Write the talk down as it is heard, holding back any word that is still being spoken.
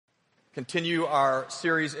continue our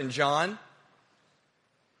series in John.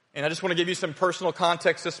 And I just want to give you some personal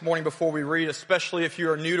context this morning before we read, especially if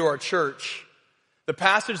you are new to our church. The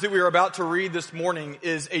passage that we are about to read this morning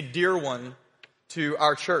is a dear one to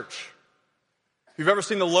our church. If you've ever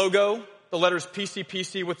seen the logo, the letters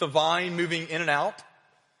PCPC with the vine moving in and out,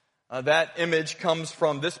 that image comes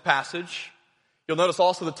from this passage. You'll notice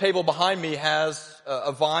also the table behind me has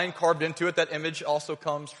a vine carved into it. That image also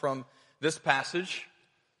comes from this passage.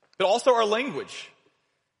 But also our language.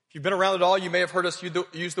 If you've been around at all, you may have heard us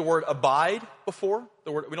use the word abide before.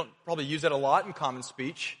 We don't probably use that a lot in common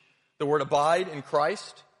speech. The word abide in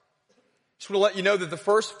Christ. Just want to let you know that the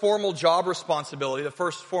first formal job responsibility, the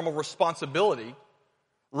first formal responsibility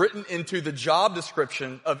written into the job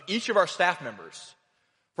description of each of our staff members,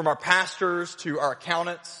 from our pastors to our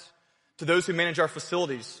accountants to those who manage our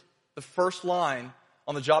facilities, the first line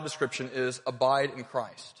on the job description is abide in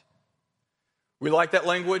Christ. We like that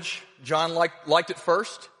language. John liked it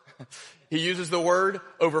first. He uses the word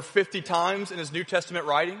over 50 times in his New Testament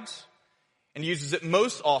writings, and he uses it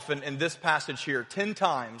most often in this passage here, 10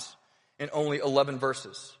 times in only 11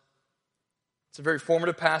 verses. It's a very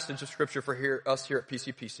formative passage of Scripture for us here at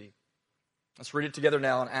PCPC. Let's read it together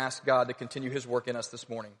now and ask God to continue His work in us this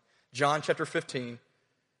morning. John chapter 15,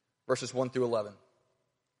 verses 1 through 11.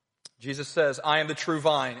 Jesus says, "I am the true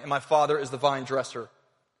vine, and my Father is the vine dresser.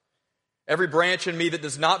 Every branch in me that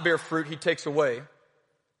does not bear fruit, He takes away.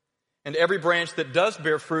 And every branch that does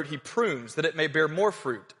bear fruit, He prunes, that it may bear more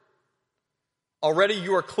fruit. Already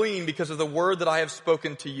you are clean because of the word that I have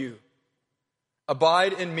spoken to you.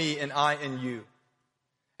 Abide in me, and I in you.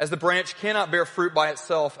 As the branch cannot bear fruit by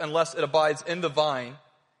itself unless it abides in the vine,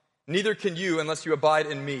 neither can you unless you abide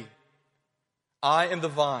in me. I am the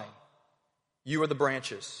vine, you are the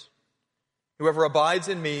branches. Whoever abides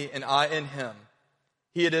in me, and I in him,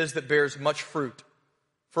 he it is that bears much fruit.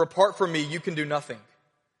 For apart from me, you can do nothing.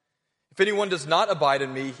 If anyone does not abide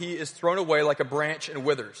in me, he is thrown away like a branch and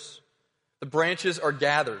withers. The branches are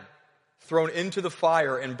gathered, thrown into the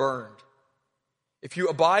fire and burned. If you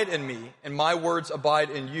abide in me, and my words abide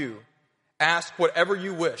in you, ask whatever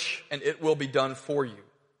you wish, and it will be done for you.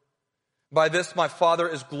 By this my Father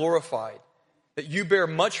is glorified, that you bear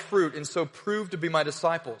much fruit and so prove to be my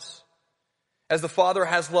disciples. As the Father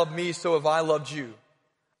has loved me, so have I loved you.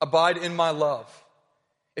 Abide in my love.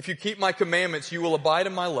 If you keep my commandments, you will abide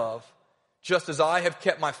in my love, just as I have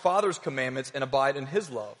kept my Father's commandments and abide in His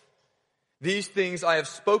love. These things I have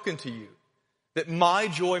spoken to you, that my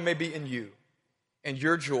joy may be in you, and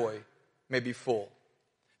your joy may be full."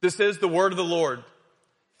 This is the word of the Lord.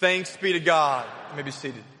 Thanks be to God. You may be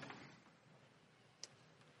seated.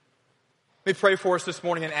 Let me pray for us this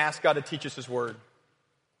morning and ask God to teach us His word.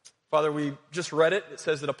 Father, we just read it. It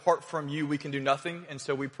says that apart from you, we can do nothing. And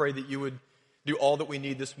so we pray that you would do all that we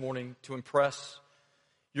need this morning to impress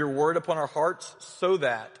your word upon our hearts so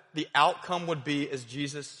that the outcome would be as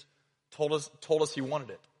Jesus told us He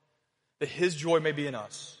wanted it. That His joy may be in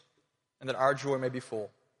us and that our joy may be full.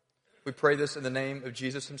 We pray this in the name of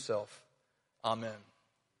Jesus Himself. Amen.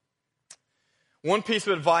 One piece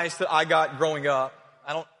of advice that I got growing up,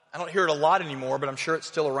 I don't hear it a lot anymore, but I'm sure it's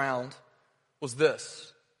still around, was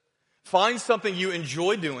this. Find something you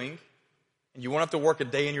enjoy doing, and you won't have to work a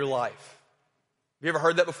day in your life. Have you ever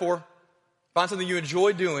heard that before? Find something you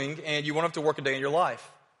enjoy doing, and you won't have to work a day in your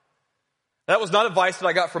life. That was not advice that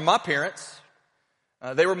I got from my parents.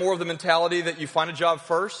 They were more of the mentality that you find a job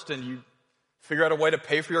first, and you figure out a way to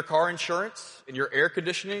pay for your car insurance and your air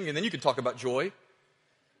conditioning, and then you can talk about joy.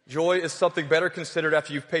 Joy is something better considered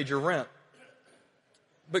after you've paid your rent.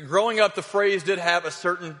 But growing up, the phrase did have a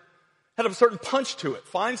certain punch to it.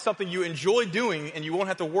 Find something you enjoy doing and you won't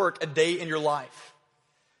have to work a day in your life.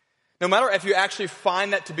 No matter if you actually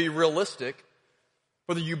find that to be realistic,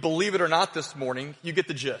 whether you believe it or not this morning, you get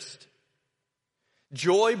the gist.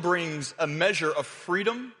 Joy brings a measure of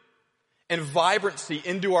freedom and vibrancy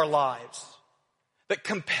into our lives that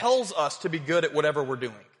compels us to be good at whatever we're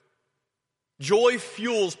doing. Joy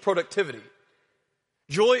fuels productivity.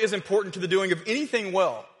 Joy is important to the doing of anything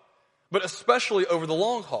well, but especially over the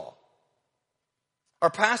long haul. Our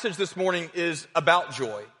passage this morning is about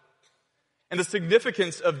joy and the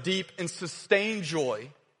significance of deep and sustained joy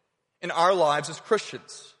in our lives as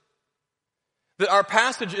Christians. That our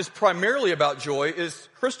passage is primarily about joy is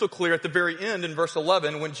crystal clear at the very end in verse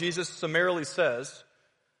 11 when Jesus summarily says,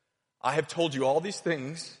 "I have told you all these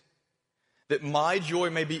things that my joy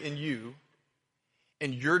may be in you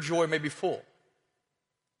and your joy may be full."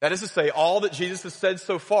 That is to say, all that Jesus has said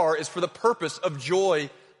so far is for the purpose of joy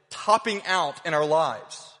topping out in our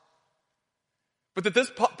lives. But that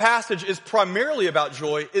this passage is primarily about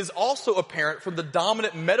joy is also apparent from the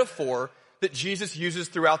dominant metaphor that Jesus uses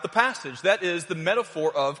throughout the passage. That is the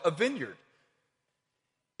metaphor of a vineyard.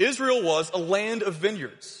 Israel was a land of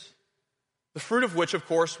vineyards, the fruit of which, of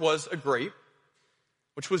course, was a grape,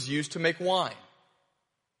 which was used to make wine.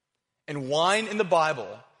 And wine in the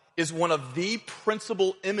Bible is one of the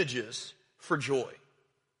principal images for joy,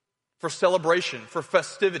 for celebration, for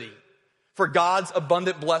festivity, for God's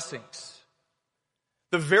abundant blessings.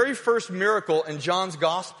 The very first miracle in John's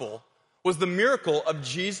gospel was the miracle of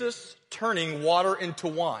Jesus turning water into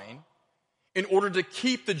wine in order to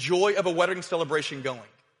keep the joy of a wedding celebration going.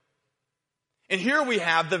 And here we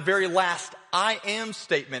have the very last I am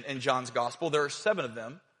statement in John's gospel. There are 7 of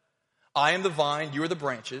them. I am the vine, you are the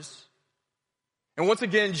branches. And once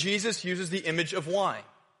again, Jesus uses the image of wine,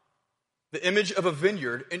 the image of a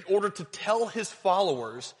vineyard, in order to tell his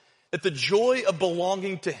followers that the joy of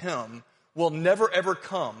belonging to him will never ever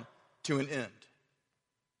come to an end.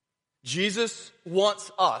 Jesus wants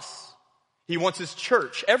us, he wants his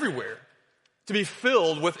church everywhere to be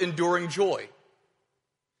filled with enduring joy.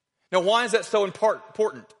 Now, why is that so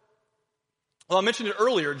important? Well, I mentioned it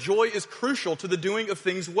earlier. Joy is crucial to the doing of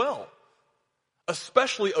things well,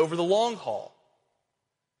 especially over the long haul.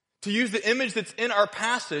 To use the image that's in our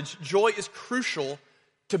passage, joy is crucial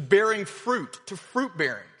to bearing fruit, to fruit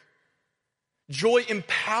bearing. Joy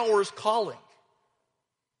empowers calling.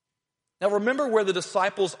 Now remember where the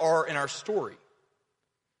disciples are in our story.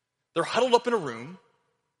 They're huddled up in a room.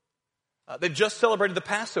 They've just celebrated the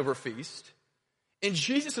Passover feast. And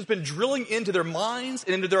Jesus has been drilling into their minds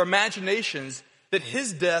and into their imaginations that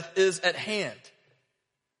his death is at hand.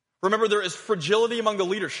 Remember, there is fragility among the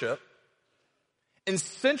leadership. And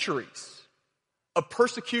centuries of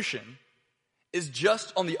persecution is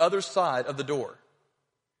just on the other side of the door.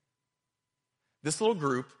 This little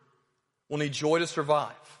group will need joy to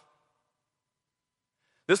survive.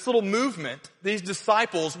 This little movement, these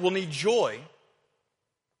disciples, will need joy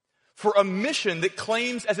for a mission that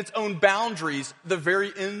claims as its own boundaries the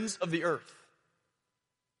very ends of the earth.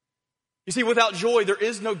 You see, without joy, there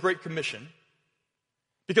is no Great Commission,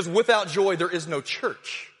 because without joy, there is no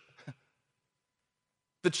church.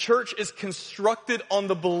 The church is constructed on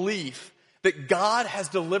the belief that God has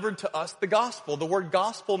delivered to us the gospel. The word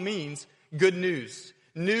gospel means good news,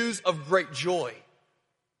 news of great joy.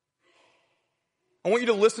 I want you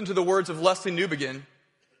to listen to the words of Lesslie Newbigin,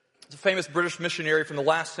 a famous British missionary from the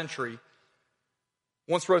last century.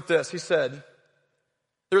 Once wrote this. He said,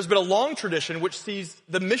 "There's been a long tradition which sees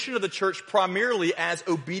the mission of the church primarily as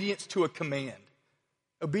obedience to a command.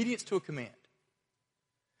 Obedience to a command.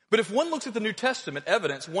 But if one looks at the New Testament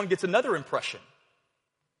evidence, one gets another impression.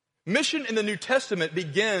 Mission in the New Testament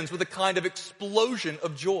begins with a kind of explosion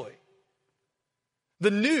of joy.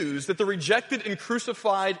 The news that the rejected and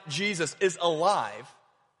crucified Jesus is alive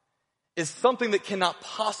is something that cannot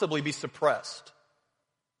possibly be suppressed.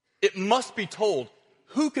 It must be told.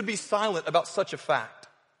 Who could be silent about such a fact?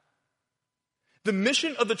 The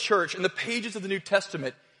mission of the church in the pages of the New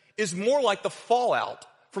Testament is more like the fallout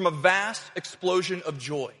from a vast explosion of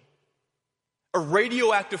joy. A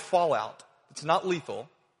radioactive fallout that's not lethal,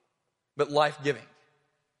 but life-giving.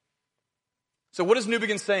 So what is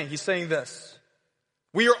Newbigin saying? He's saying this.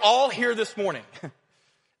 We are all here this morning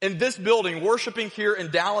in this building, worshiping here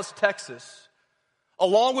in Dallas, Texas,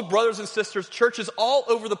 along with brothers and sisters, churches all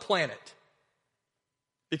over the planet,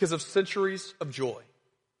 because of centuries of joy.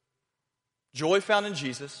 Joy found in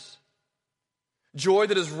Jesus. Joy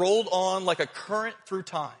that has rolled on like a current through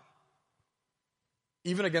time,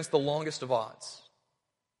 even against the longest of odds.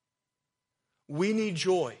 We need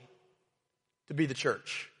joy to be the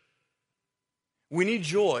church. We need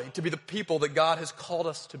joy to be the people that God has called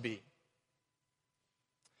us to be.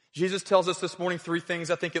 Jesus tells us this morning 3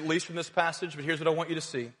 things, I think, at least from this passage, but here's what I want you to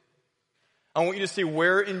see. I want you to see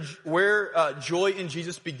where joy in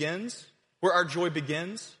Jesus begins, where our joy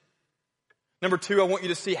begins. Number 2, I want you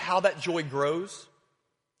to see how that joy grows.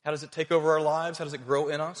 How does it take over our lives? How does it grow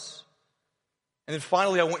in us? And then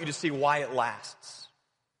finally, I want you to see why it lasts.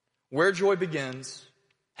 Where joy begins,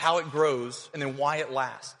 how it grows, and then why it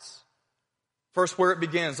lasts. First, where it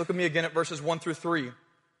begins. Look at me again at verses 1 through 3.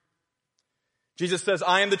 Jesus says,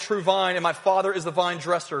 I am the true vine, and my Father is the vine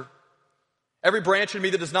dresser. Every branch in me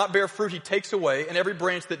that does not bear fruit, he takes away, and every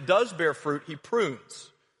branch that does bear fruit, he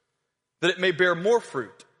prunes, that it may bear more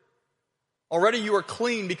fruit. Already you are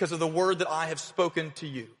clean because of the word that I have spoken to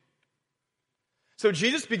you. So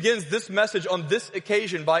Jesus begins this message on this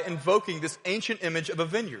occasion by invoking this ancient image of a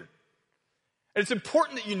vineyard. And it's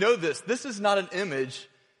important that you know this. This is not an image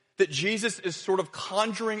that Jesus is sort of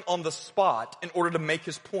conjuring on the spot in order to make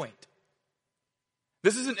his point.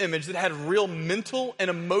 This is an image that had real mental and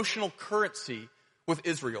emotional currency with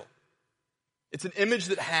Israel. It's an image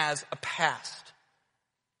that has a past.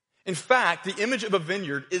 In fact, the image of a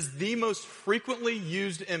vineyard is the most frequently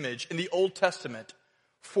used image in the Old Testament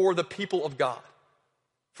for the people of God,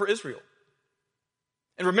 for Israel.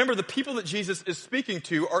 And remember, the people that Jesus is speaking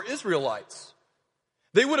to are Israelites.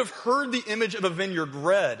 They would have heard the image of a vineyard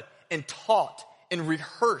read and taught and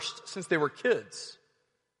rehearsed since they were kids.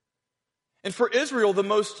 And for Israel, the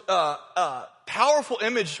most powerful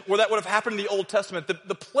image where that would have happened in the Old Testament,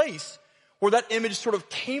 the place where that image sort of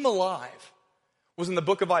came alive was in the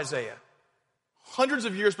book of Isaiah, hundreds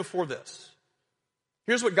of years before this.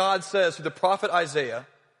 Here's what God says through the prophet Isaiah,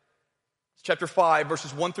 chapter 5,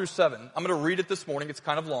 verses 1 through 7. I'm going to read it this morning. It's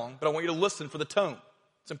kind of long, but I want you to listen for the tone.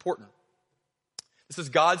 It's important. This is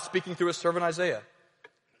God speaking through his servant Isaiah.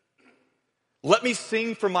 Let me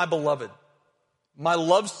sing for my beloved, my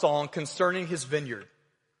love song concerning his vineyard.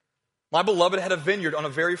 My beloved had a vineyard on a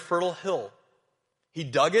very fertile hill. He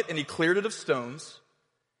dug it and he cleared it of stones,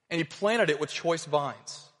 and he planted it with choice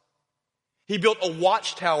vines. He built a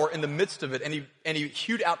watchtower in the midst of it, and he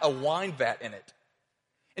hewed out a wine vat in it.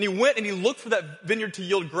 And he went and he looked for that vineyard to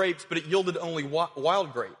yield grapes, but it yielded only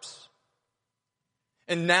wild grapes.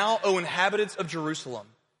 And now, O inhabitants of Jerusalem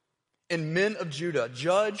and men of Judah,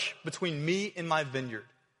 judge between me and my vineyard.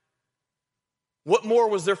 What more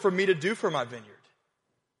was there for me to do for my vineyard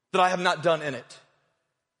that I have not done in it?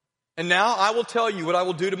 And now I will tell you what I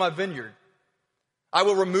will do to my vineyard. I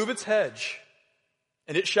will remove its hedge,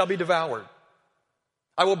 and it shall be devoured.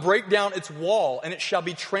 I will break down its wall, and it shall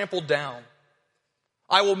be trampled down.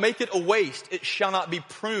 I will make it a waste, it shall not be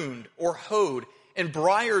pruned or hoed, and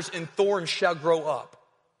briars and thorns shall grow up.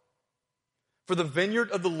 For the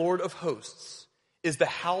vineyard of the Lord of hosts is the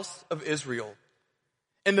house of Israel,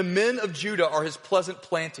 and the men of Judah are his pleasant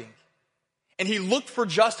planting. And he looked for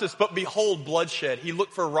justice, but behold, bloodshed. He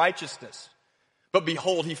looked for righteousness, but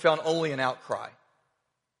behold, he found only an outcry.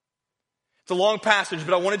 It's a long passage,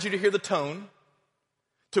 but I wanted you to hear the tone,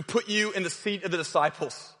 to put you in the seat of the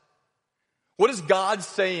disciples. What is God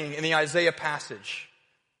saying in the Isaiah passage?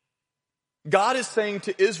 God is saying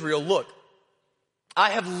to Israel, look,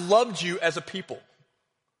 I have loved you as a people.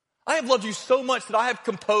 I have loved you so much that I have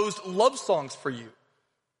composed love songs for you.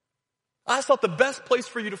 I sought the best place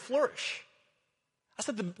for you to flourish. I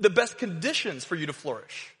sought the best conditions for you to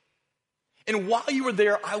flourish. And while you were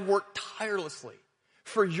there, I worked tirelessly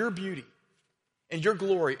for your beauty and your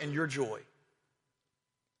glory and your joy.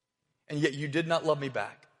 And yet you did not love me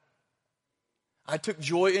back. I took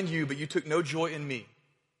joy in you, but you took no joy in me.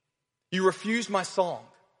 You refused my song.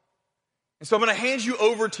 And so I'm going to hand you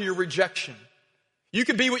over to your rejection. You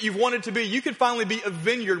can be what you've wanted to be. You can finally be a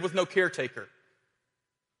vineyard with no caretaker,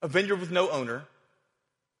 a vineyard with no owner,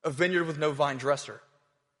 a vineyard with no vine dresser.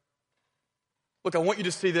 Look, I want you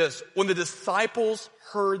to see this. When the disciples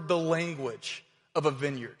heard the language of a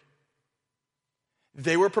vineyard,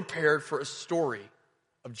 they were prepared for a story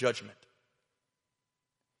of judgment.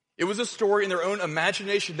 It was a story in their own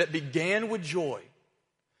imagination that began with joy,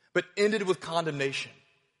 but ended with condemnation.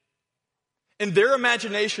 In their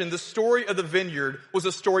imagination, the story of the vineyard was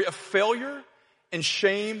a story of failure and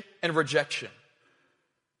shame and rejection.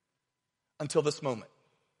 Until this moment.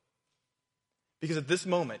 Because at this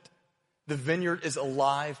moment, the vineyard is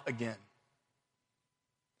alive again.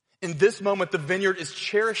 In this moment, the vineyard is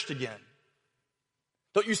cherished again.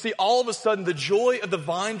 Don't you see, all of a sudden, the joy of the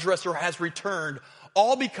vine dresser has returned,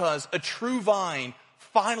 all because a true vine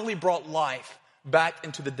finally brought life back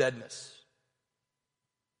into the deadness.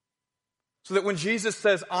 So that when Jesus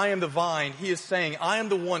says, I am the vine, he is saying, I am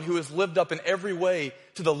the one who has lived up in every way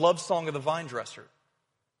to the love song of the vine dresser.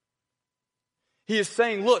 He is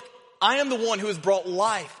saying, look, I am the one who has brought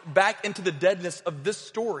life back into the deadness of this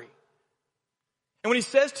story. And when he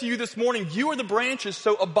says to you this morning, you are the branches,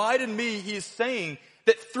 so abide in me, he is saying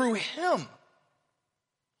that through him,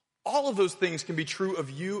 all of those things can be true of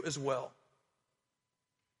you as well.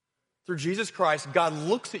 Through Jesus Christ, God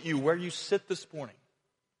looks at you where you sit this morning,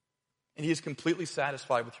 and he is completely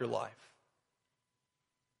satisfied with your life.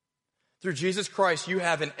 Through Jesus Christ, you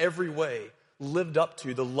have in every way lived up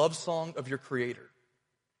to the love song of your Creator.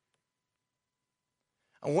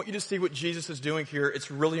 I want you to see what Jesus is doing here.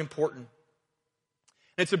 It's really important.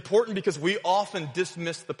 And it's important because we often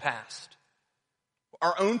dismiss the past,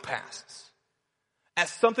 our own pasts,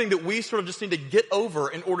 as something that we sort of just need to get over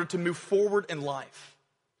in order to move forward in life.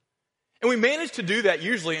 And we manage to do that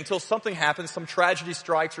usually until something happens, some tragedy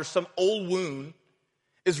strikes, or some old wound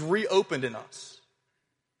is reopened in us.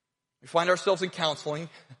 We find ourselves in counseling,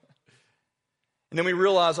 and then we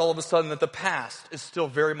realize all of a sudden that the past is still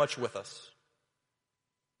very much with us.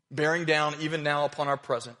 bearing down even now upon our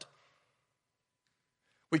present.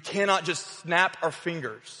 We cannot just snap our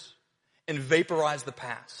fingers and vaporize the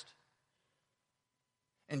past.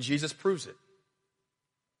 And Jesus proves it.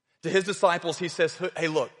 To his disciples, he says, hey,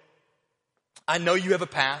 look, I know you have a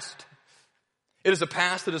past. It is a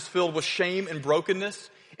past that is filled with shame and brokenness,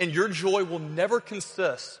 and your joy will never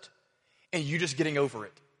consist in you just getting over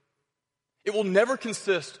it. It will never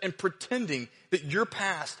consist in pretending that your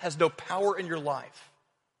past has no power in your life.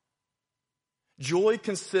 Joy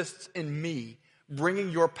consists in me bringing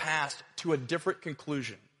your past to a different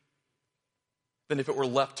conclusion than if it were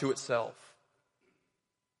left to itself.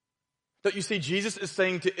 Don't you see, Jesus is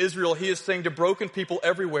saying to Israel, he is saying to broken people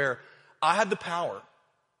everywhere, I have the power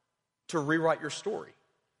to rewrite your story.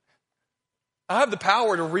 I have the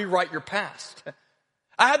power to rewrite your past.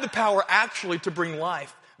 I have the power actually to bring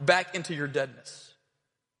life back into your deadness.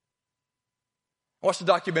 I watched a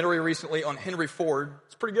documentary recently on Henry Ford.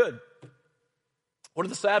 It's pretty good. One of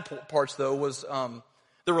the sad parts, though, was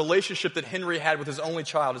the relationship that Henry had with his only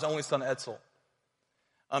child, his only son, Edsel.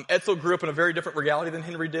 Edsel grew up in a very different reality than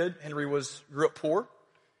Henry did. Henry grew up poor,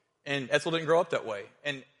 and Edsel didn't grow up that way.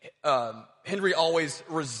 And Henry always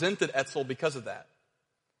resented Edsel because of that.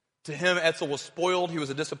 To him, Edsel was spoiled. He was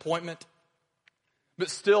a disappointment. But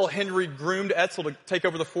still, Henry groomed Edsel to take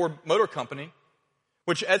over the Ford Motor Company,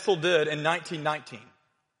 which Edsel did in 1919,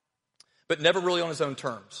 but never really on his own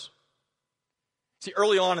terms. See,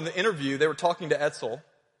 early on in the interview, they were talking to Edsel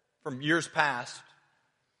from years past,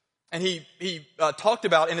 and he talked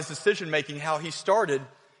about in his decision-making how he started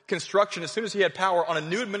construction as soon as he had power on a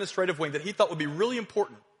new administrative wing that he thought would be really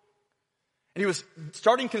important. And he was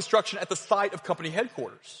starting construction at the site of company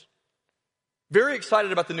headquarters. Very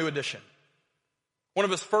excited about the new addition. One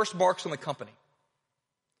of his first marks on the company.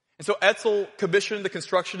 And so Edsel commissioned the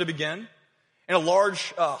construction to begin, and a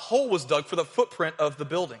large hole was dug for the footprint of the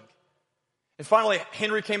building. And finally,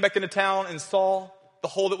 Henry came back into town and saw the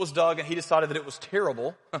hole that was dug, and he decided that it was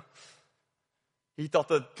terrible. He thought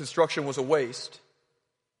the construction was a waste.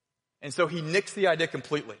 And so he nixed the idea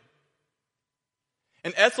completely.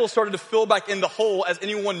 And Edsel started to fill back in the hole as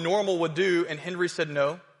anyone normal would do, and Henry said,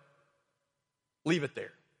 no, leave it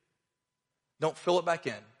there. Don't fill it back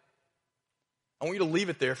in. I want you to leave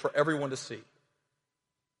it there for everyone to see.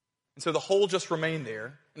 And so the hole just remained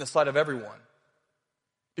there in the sight of everyone.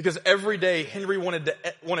 Because every day Henry wanted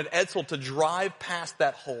Edsel to drive past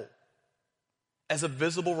that hole as a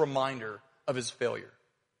visible reminder of his failure.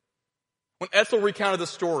 When Edsel recounted the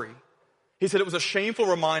story, he said it was a shameful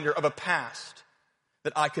reminder of a past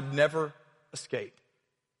that I could never escape.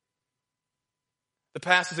 The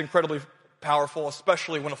past is incredibly powerful,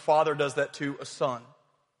 especially when a father does that to a son.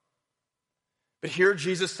 But here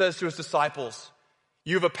Jesus says to his disciples,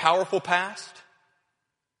 you have a powerful past.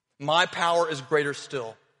 My power is greater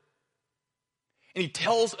still. And he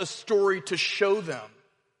tells a story to show them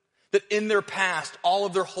that in their past, all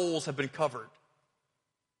of their holes have been covered.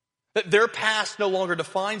 That their past no longer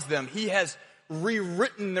defines them. He has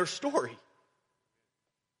rewritten their story.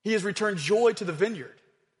 He has returned joy to the vineyard.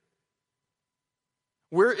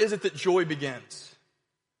 Where is it that joy begins?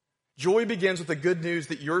 Joy begins with the good news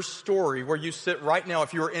that your story, where you sit right now,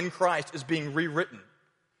 if you are in Christ, is being rewritten.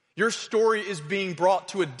 Your story is being brought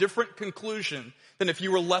to a different conclusion than if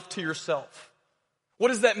you were left to yourself. What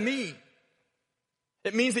does that mean?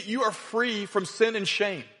 It means that you are free from sin and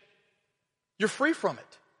shame. You're free from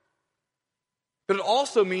it. But it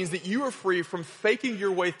also means that you are free from faking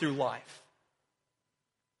your way through life,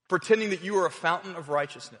 pretending that you are a fountain of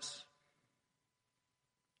righteousness.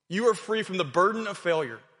 You are free from the burden of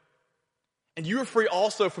failure. And you are free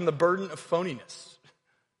also from the burden of phoniness.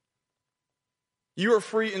 You are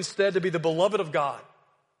free instead to be the beloved of God,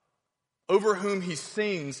 over whom he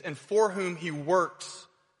sings and for whom he works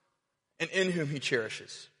and in whom he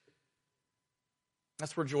cherishes.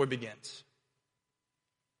 That's where joy begins.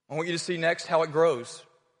 I want you to see next how it grows.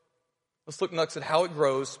 Let's look next at how it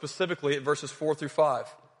grows, specifically at verses 4 through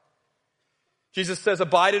 5. Jesus says,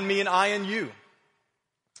 abide in me and I in you.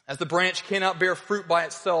 As the branch cannot bear fruit by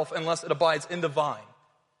itself unless it abides in the vine,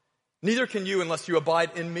 neither can you unless you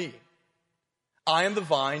abide in me. I am the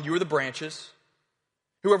vine, you are the branches.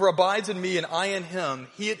 Whoever abides in me and I in him,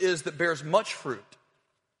 he it is that bears much fruit.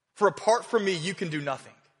 For apart from me, you can do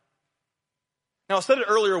nothing. Now, I said it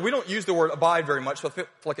earlier, we don't use the word abide very much, so I feel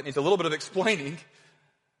like it needs a little bit of explaining.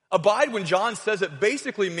 Abide, when John says it,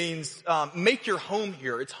 basically means make your home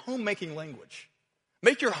here. It's homemaking language.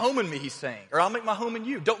 Make your home in me, he's saying, or I'll make my home in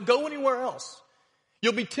you. Don't go anywhere else.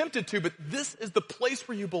 You'll be tempted to, but this is the place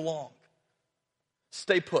where you belong.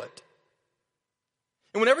 Stay put.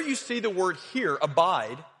 And whenever you see the word here,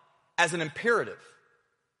 abide, as an imperative,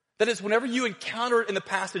 That is, whenever you encounter it in the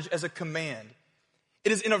passage as a command,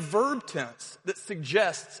 it is in a verb tense that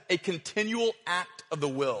suggests a continual act of the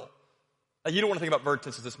will. Now, you don't want to think about verb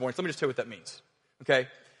tenses this morning, so let me just tell you what that means, okay?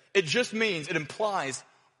 It just means, it implies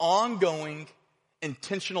ongoing,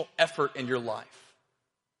 intentional effort in your life.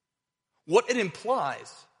 What it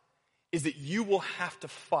implies is that you will have to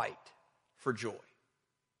fight for joy.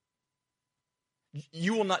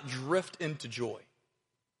 You will not drift into joy.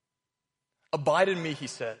 Abide in me, he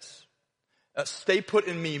says. Stay put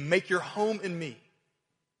in me. Make your home in me.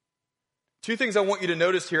 Two things I want you to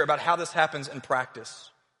notice here about how this happens in practice.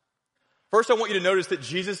 First, I want you to notice that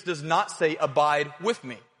Jesus does not say, abide with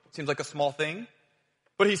me. Seems like a small thing.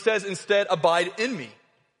 But he says instead, abide in me.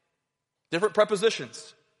 Different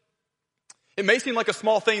prepositions. It may seem like a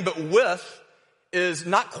small thing, but with is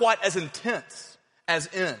not quite as intense as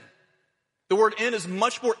in. The word in is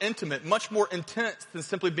much more intimate, much more intense than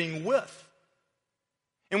simply being with.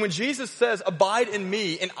 And when Jesus says, abide in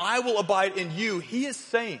me and I will abide in you, he is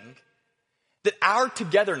saying that our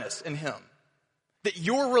togetherness in him, that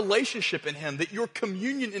your relationship in him, that your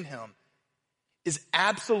communion in him is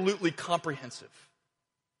absolutely comprehensive.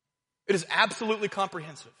 It is absolutely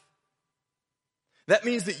comprehensive. That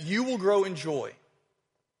means that you will grow in joy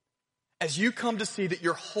as you come to see that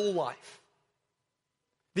your whole life,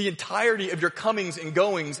 the entirety of your comings and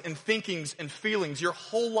goings and thinkings and feelings, your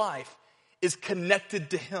whole life is connected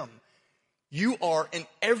to him. You are in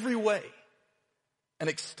every way an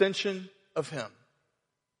extension of him.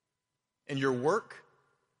 In your work,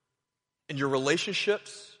 in your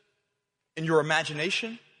relationships, in your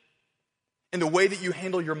imagination, in the way that you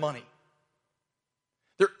handle your money.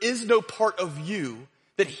 There is no part of you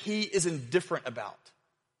that he is indifferent about.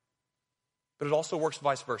 But it also works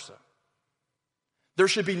vice versa. There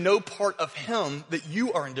should be no part of him that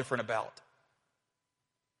you are indifferent about.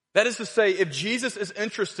 That is to say, if Jesus is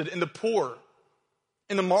interested in the poor,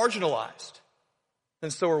 in the marginalized,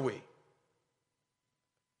 then so are we.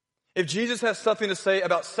 If Jesus has something to say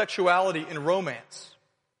about sexuality and romance,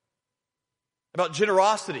 about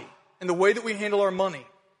generosity and the way that we handle our money,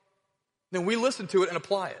 then we listen to it and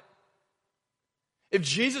apply it. If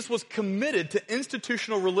Jesus was committed to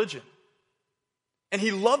institutional religion, and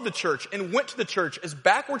he loved the church and went to the church as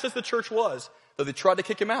backwards as the church was, though they tried to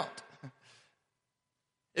kick him out,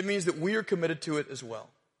 it means that we are committed to it as well.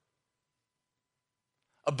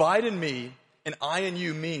 Abide in me and I in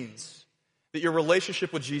you means that your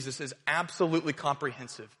relationship with Jesus is absolutely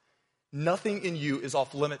comprehensive. Nothing in you is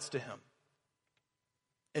off limits to him.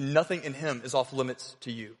 And nothing in him is off limits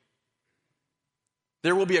to you.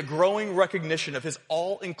 There will be a growing recognition of his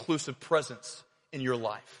all-inclusive presence in your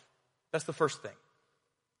life. That's the first thing.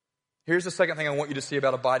 Here's the second thing I want you to see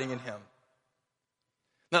about abiding in him.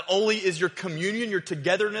 Not only is your communion, your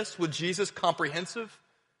togetherness with Jesus comprehensive,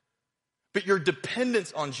 but your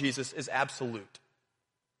dependence on Jesus is absolute.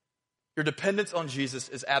 Your dependence on Jesus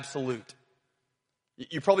is absolute.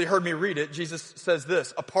 You probably heard me read it. Jesus says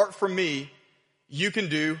this, apart from me, you can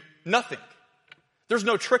do nothing. There's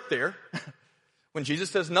no trick there. When Jesus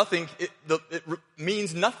says nothing, it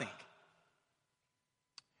means nothing.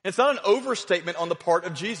 It's not an overstatement on the part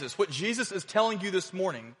of Jesus. What Jesus is telling you this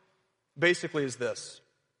morning basically is this.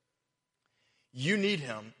 You need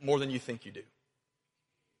him more than you think you do.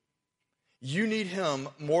 You need him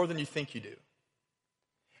more than you think you do.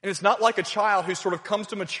 And it's not like a child who sort of comes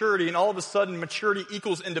to maturity and all of a sudden maturity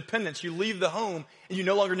equals independence. You leave the home and you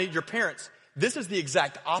no longer need your parents. This is the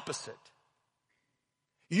exact opposite.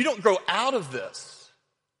 You don't grow out of this.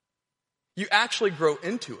 You actually grow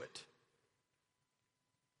into it.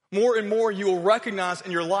 More and more you will recognize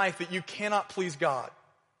in your life that you cannot please God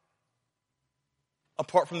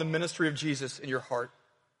apart from the ministry of Jesus in your heart.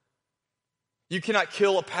 You cannot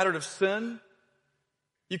kill a pattern of sin.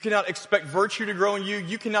 You cannot expect virtue to grow in you.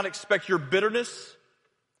 You cannot expect your bitterness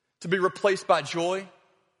to be replaced by joy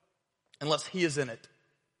unless he is in it.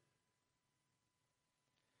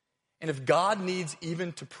 And if God needs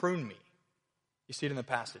even to prune me, you see it in the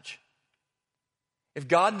passage. If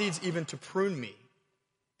God needs even to prune me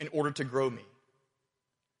in order to grow me,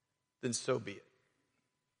 then so be it.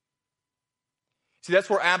 See,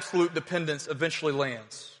 that's where absolute dependence eventually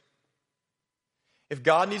lands. If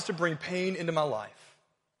God needs to bring pain into my life,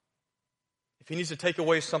 if he needs to take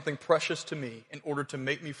away something precious to me in order to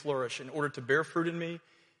make me flourish, in order to bear fruit in me,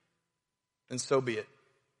 then so be it.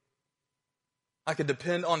 I can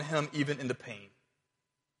depend on him even in the pain.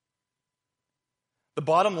 The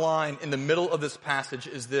bottom line in the middle of this passage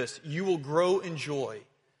is this. You will grow in joy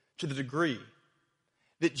to the degree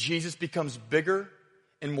that Jesus becomes bigger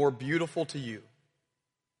and more beautiful to you.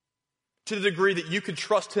 To the degree that you can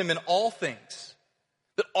trust him in all things.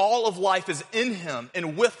 That all of life is in him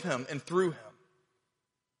and with him and through him.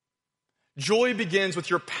 Joy begins with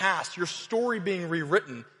your past, your story being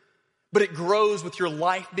rewritten, but it grows with your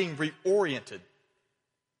life being reoriented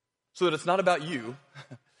so that it's not about you.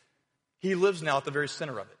 He lives now at the very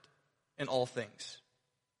center of it in all things.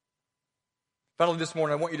 Finally, this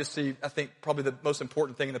morning, I want you to see, I think, probably the most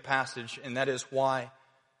important thing in the passage, and that is why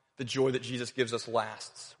the joy that Jesus gives us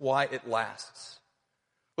lasts, why it lasts.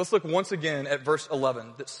 Let's look once again at verse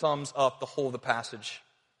 11 that sums up the whole of the passage.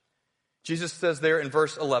 Jesus says there in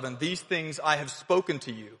verse 11, "These things I have spoken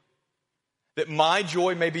to you, that my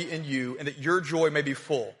joy may be in you and that your joy may be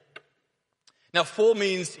full." Now, full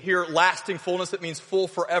means here lasting fullness. It means full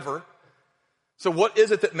forever. So what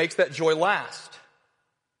is it that makes that joy last?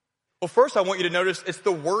 Well, first I want you to notice it's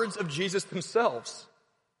the words of Jesus themselves.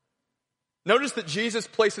 Notice that Jesus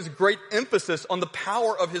places great emphasis on the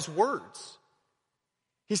power of his words.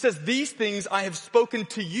 He says, "These things I have spoken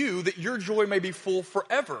to you that your joy may be full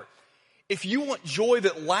forever." If you want joy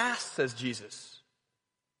that lasts, says Jesus,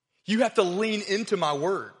 you have to lean into my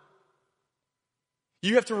word.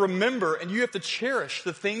 You have to remember and you have to cherish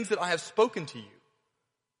the things that I have spoken to you.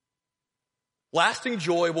 Lasting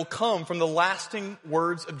joy will come from the lasting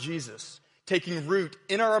words of Jesus, taking root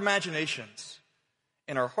in our imaginations,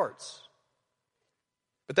 in our hearts.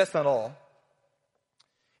 But that's not all.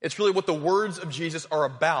 It's really what the words of Jesus are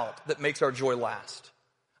about that makes our joy last.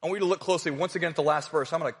 I want you to look closely once again at the last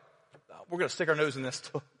verse. We're going to stick our nose in this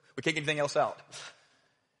till we can't get anything else out.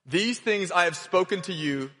 "These things I have spoken to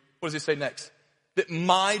you," what does he say next? "That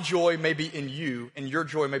my joy may be in you and your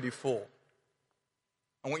joy may be full."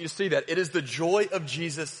 I want you to see that. It is the joy of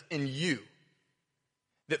Jesus in you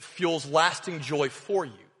that fuels lasting joy for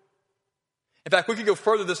you. In fact, we could go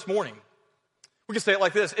further this morning. We could say it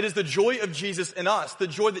like this. It is the joy of Jesus in us, the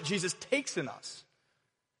joy that Jesus takes in us,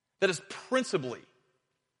 that is principally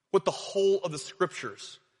what the whole of the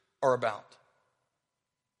scriptures are about.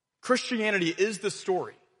 Christianity is the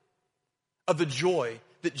story of the joy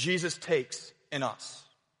that Jesus takes in us.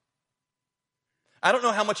 I don't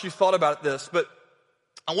know how much you thought about this, but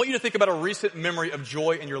I want you to think about a recent memory of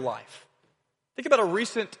joy in your life. Think about a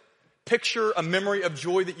recent picture, a memory of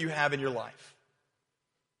joy that you have in your life.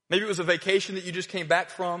 Maybe it was a vacation that you just came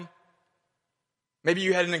back from. Maybe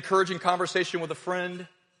you had an encouraging conversation with a friend.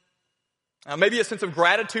 Maybe a sense of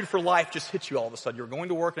gratitude for life just hit you all of a sudden. You were going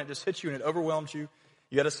to work and it just hit you and it overwhelmed you.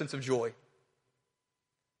 You had a sense of joy.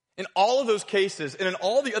 In all of those cases, and in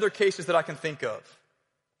all the other cases that I can think of,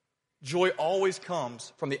 joy always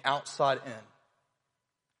comes from the outside in.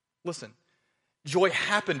 Listen, joy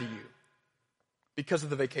happened to you because of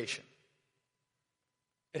the vacation.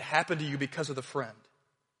 It happened to you because of the friend.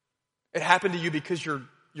 It happened to you because your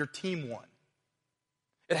team won.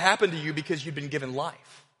 It happened to you because you've been given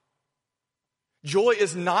life. Joy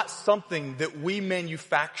is not something that we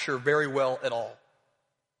manufacture very well at all.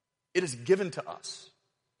 It is given to us.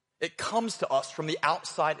 It comes to us from the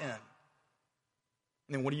outside in. And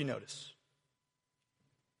then what do you notice?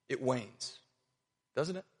 It wanes,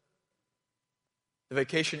 doesn't it? The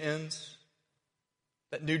vacation ends.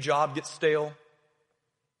 That new job gets stale.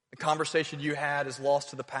 The conversation you had is lost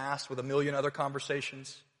to the past with a million other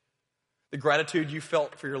conversations. The gratitude you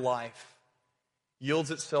felt for your life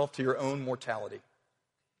yields itself to your own mortality.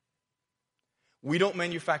 We don't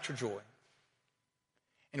manufacture joy,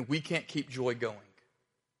 and we can't keep joy going.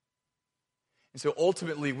 And so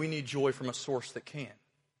ultimately, we need joy from a source that can.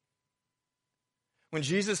 When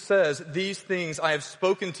Jesus says, "These things I have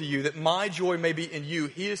spoken to you, that my joy may be in you,"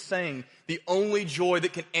 he is saying the only joy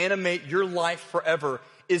that can animate your life forever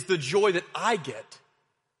is the joy that I get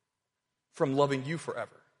from loving you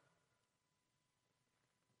forever.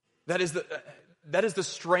 That is the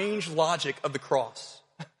strange logic of the cross.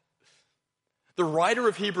 The writer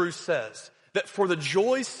of Hebrews says that for the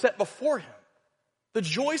joy set before him,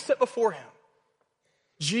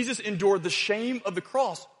 Jesus endured the shame of the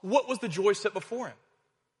cross. What was the joy set before him?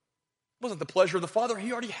 It wasn't the pleasure of the Father.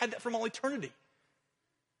 He already had that from all eternity.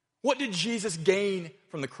 What did Jesus gain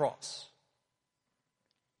from the cross?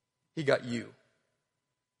 He got you.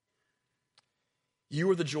 You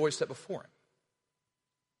are the joy set before him.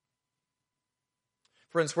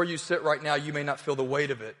 Friends, where you sit right now, you may not feel the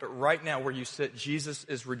weight of it, but right now where you sit, Jesus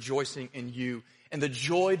is rejoicing in you. And the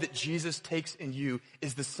joy that Jesus takes in you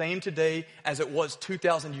is the same today as it was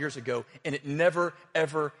 2,000 years ago, and it never,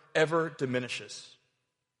 ever, ever diminishes.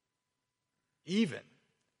 Even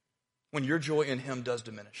when your joy in him does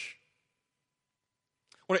diminish.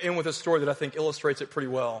 I want to end with a story that I think illustrates it pretty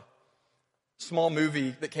well. Small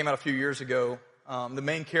movie that came out a few years ago. The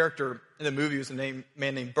main character in the movie was a man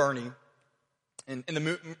named Bernie. And in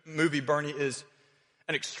the movie, Bernie is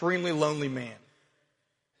an extremely lonely man.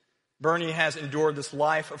 Bernie has endured this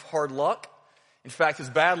life of hard luck. In fact, his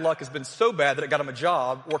bad luck has been so bad that it got him a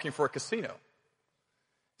job working for a casino.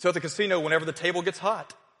 So at the casino, whenever the table gets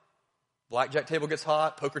hot, blackjack table gets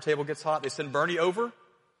hot, poker table gets hot, they send Bernie over,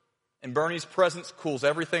 and Bernie's presence cools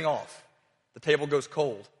everything off. The table goes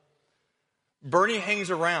cold. Bernie hangs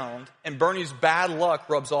around, and Bernie's bad luck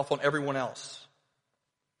rubs off on everyone else.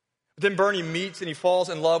 But then Bernie meets and he falls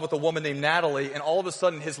in love with a woman named Natalie, and all of a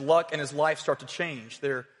sudden his luck and his life start to change.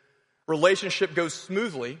 Their relationship goes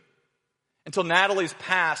smoothly until Natalie's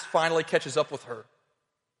past finally catches up with her.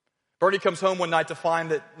 Bernie comes home one night to find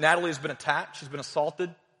that Natalie has been attacked. She's been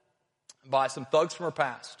assaulted by some thugs from her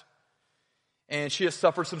past. And she has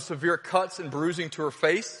suffered some severe cuts and bruising to her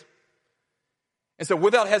face. And so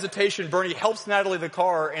without hesitation, Bernie helps Natalie in the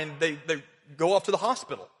car and they go off to the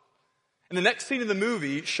hospital. And the next scene in the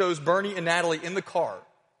movie shows Bernie and Natalie in the car.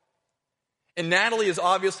 And Natalie is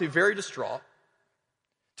obviously very distraught.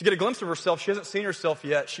 To get a glimpse of herself, she hasn't seen herself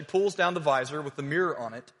yet. She pulls down the visor with the mirror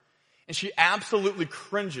on it. And she absolutely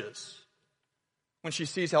cringes when she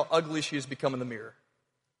sees how ugly she has become in the mirror.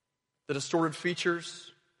 The distorted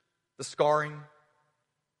features, the scarring.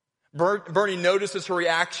 Bernie notices her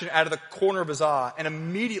reaction out of the corner of his eye, and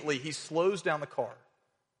immediately he slows down the car.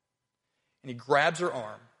 And he grabs her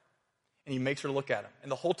arm, and he makes her look at him.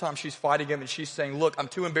 And the whole time she's fighting him, and she's saying, look, I'm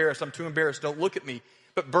too embarrassed, don't look at me.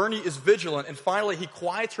 But Bernie is vigilant, and finally he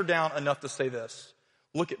quiets her down enough to say this,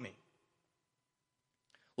 look at me.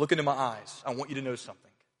 Look into my eyes. I want you to know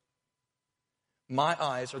something. My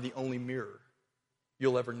eyes are the only mirror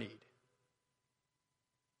you'll ever need.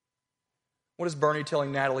 What is Bernie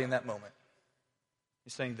telling Natalie in that moment?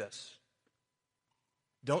 He's saying this.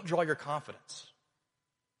 Don't draw your confidence.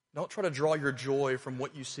 Don't try to draw your joy from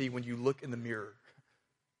what you see when you look in the mirror.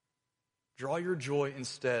 Draw your joy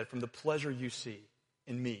instead from the pleasure you see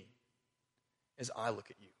in me as I look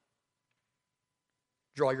at you.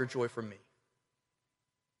 Draw your joy from me.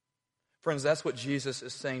 Friends, that's what Jesus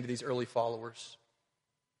is saying to these early followers.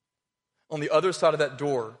 On the other side of that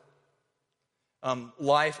door,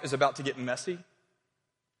 life is about to get messy.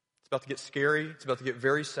 It's about to get scary. It's about to get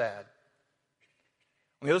very sad.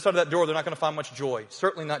 On the other side of that door, they're not going to find much joy.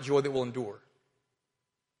 Certainly not joy that will endure.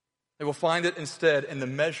 They will find it instead in the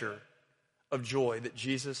measure of joy that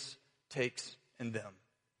Jesus takes in them.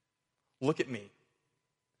 Look at me.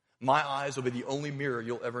 My eyes will be the only mirror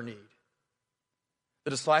you'll ever need. The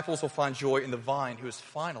disciples will find joy in the vine who has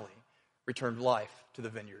finally returned life to the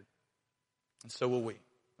vineyard. And so will we.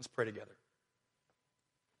 Let's pray together.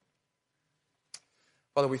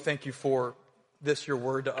 Father, we thank you for this, your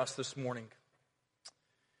word to us this morning.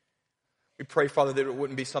 We pray, Father, that it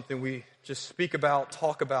wouldn't be something we just speak about,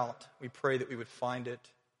 talk about. We pray that we would find it.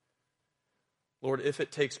 Lord, if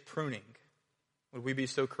it takes pruning, would we be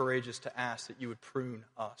so courageous to ask that you would prune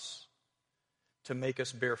us, to make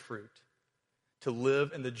us bear fruit, to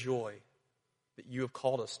live in the joy that you have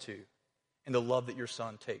called us to, and the love that your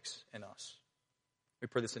Son takes in us. We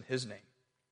pray this in his name.